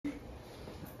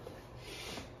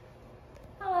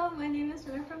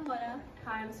from Wada.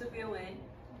 Hi, I'm Sophia Wayne.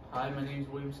 Hi, my name is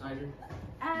William Snyder.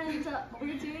 And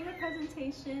we're doing a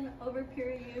presentation over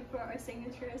peer review for our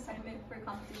signature assignment for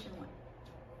competition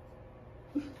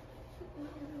 1.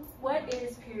 What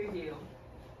is peer review?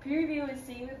 Peer review is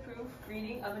seeing the proof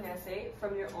reading of an essay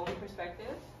from your own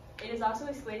perspective. It is also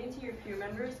explaining to your peer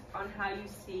members on how you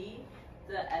see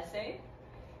the essay.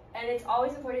 And it's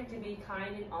always important to be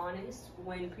kind and honest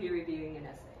when peer reviewing an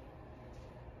essay.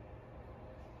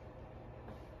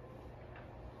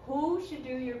 Who should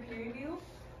do your peer review?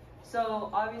 So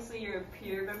obviously your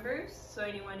peer members, so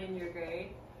anyone in your grade,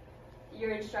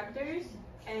 your instructors,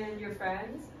 and your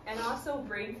friends, and also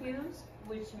BrainFuse,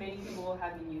 which many people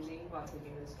have been using while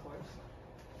taking this course.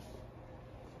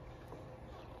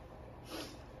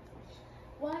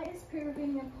 Why is peer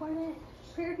reviewing important?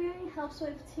 Peer reviewing helps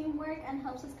with teamwork and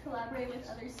helps us collaborate with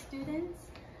other students.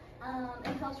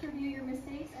 It helps review your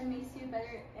mistakes and makes you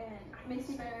better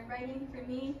in writing. For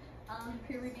me,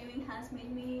 peer reviewing has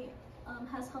made me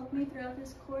has helped me throughout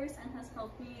this course and has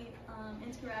helped me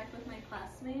interact with my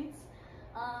classmates.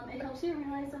 It helps you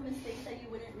realize the mistakes that you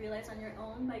wouldn't realize on your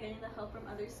own by getting the help from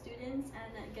other students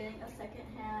and getting a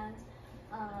second-hand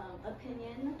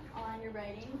opinion on your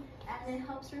writing. And it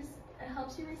helps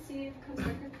you receive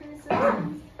constructive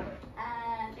criticisms.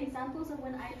 And examples of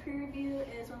when I peer review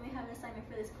is when we have an assignment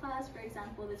for this class, for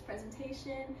example, this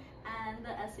presentation and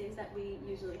the essays that we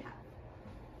usually have.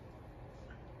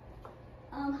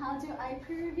 How do I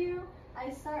peer review?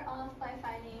 I start off by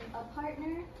finding a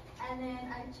partner, and then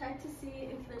I check to see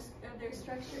if their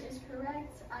structure is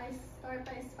correct. I start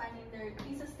by finding their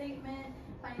thesis statement,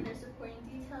 finding their supporting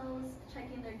details,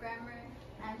 checking their grammar,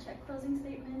 and check closing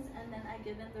statements, and then I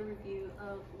give them the review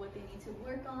of what they need to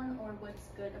work on or what's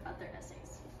good about their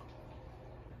essays.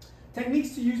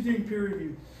 Techniques to use during peer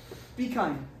review. Be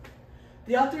kind.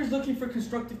 The author is looking for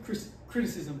constructive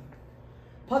criticism.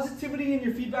 Positivity in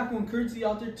your feedback will encourage the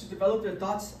author to develop their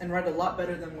thoughts and write a lot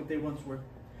better than what they once were.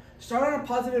 Start on a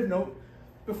positive note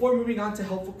before moving on to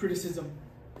helpful criticism.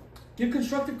 Give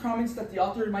constructive comments that the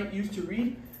author might use to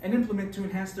read and implement to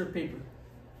enhance their paper.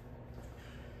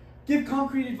 Give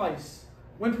concrete advice.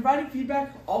 When providing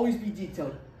feedback, always be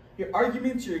detailed. Your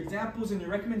arguments, your examples, and your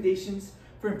recommendations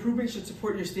for improvement should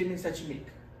support your statements that you make.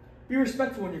 Be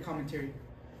respectful in your commentary.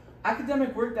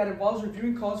 Academic work that involves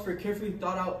reviewing calls for a carefully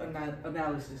thought out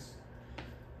analysis.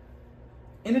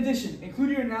 In addition, include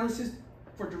your analysis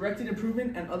for directed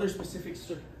improvement and other specific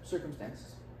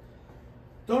circumstances.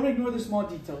 Don't ignore the small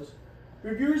details.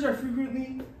 Reviewers are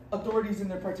frequently authorities in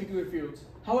their particular fields.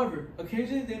 However,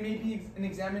 occasionally they may be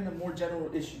examine a more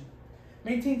general issue.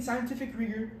 Maintain scientific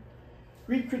rigor,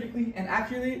 read critically, and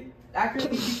accurately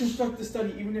deconstruct the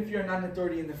study even if you are not an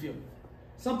authority in the field.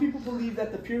 Some people believe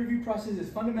that the peer review process is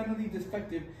fundamentally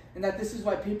defective and that this is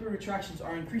why paper retractions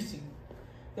are increasing.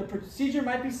 The procedure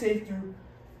might be saved through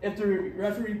if the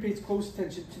referee pays close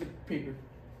attention to the paper.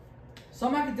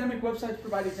 Some academic websites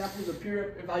provide examples of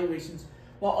peer evaluations,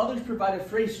 while others provide a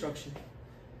phrase structure.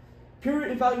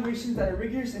 Peer evaluations that are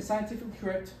rigorous and scientifically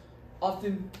correct,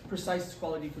 often precise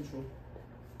quality control.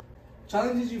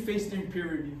 Challenges you face during peer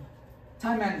review.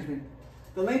 Time management.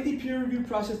 The lengthy peer review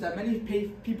process that many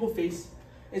people face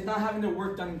is not having their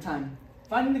work done in time.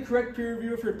 Finding the correct peer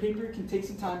reviewer for a paper can take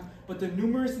some time, but the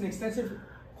numerous and extensive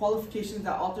qualifications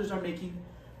that authors are making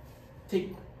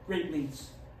take great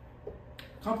lengths.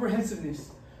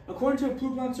 Comprehensiveness. According to a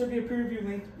Plublon survey of peer review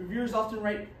length, reviewers often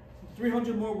write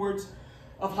 300 more words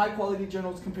of high-quality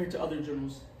journals compared to other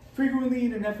journals, frequently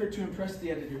in an effort to impress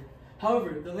the editor.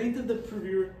 However, the length of the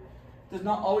reviewer does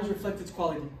not always reflect its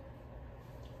quality.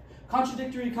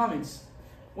 Contradictory comments.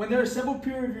 When there are several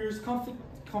peer reviewers,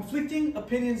 conflicting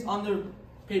opinions on their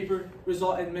paper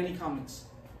result in many comments.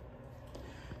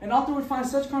 An author would find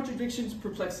such contradictions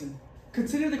perplexing.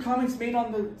 Consider the comments made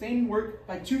on the same work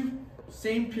by two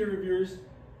same peer reviewers,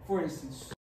 for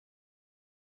instance.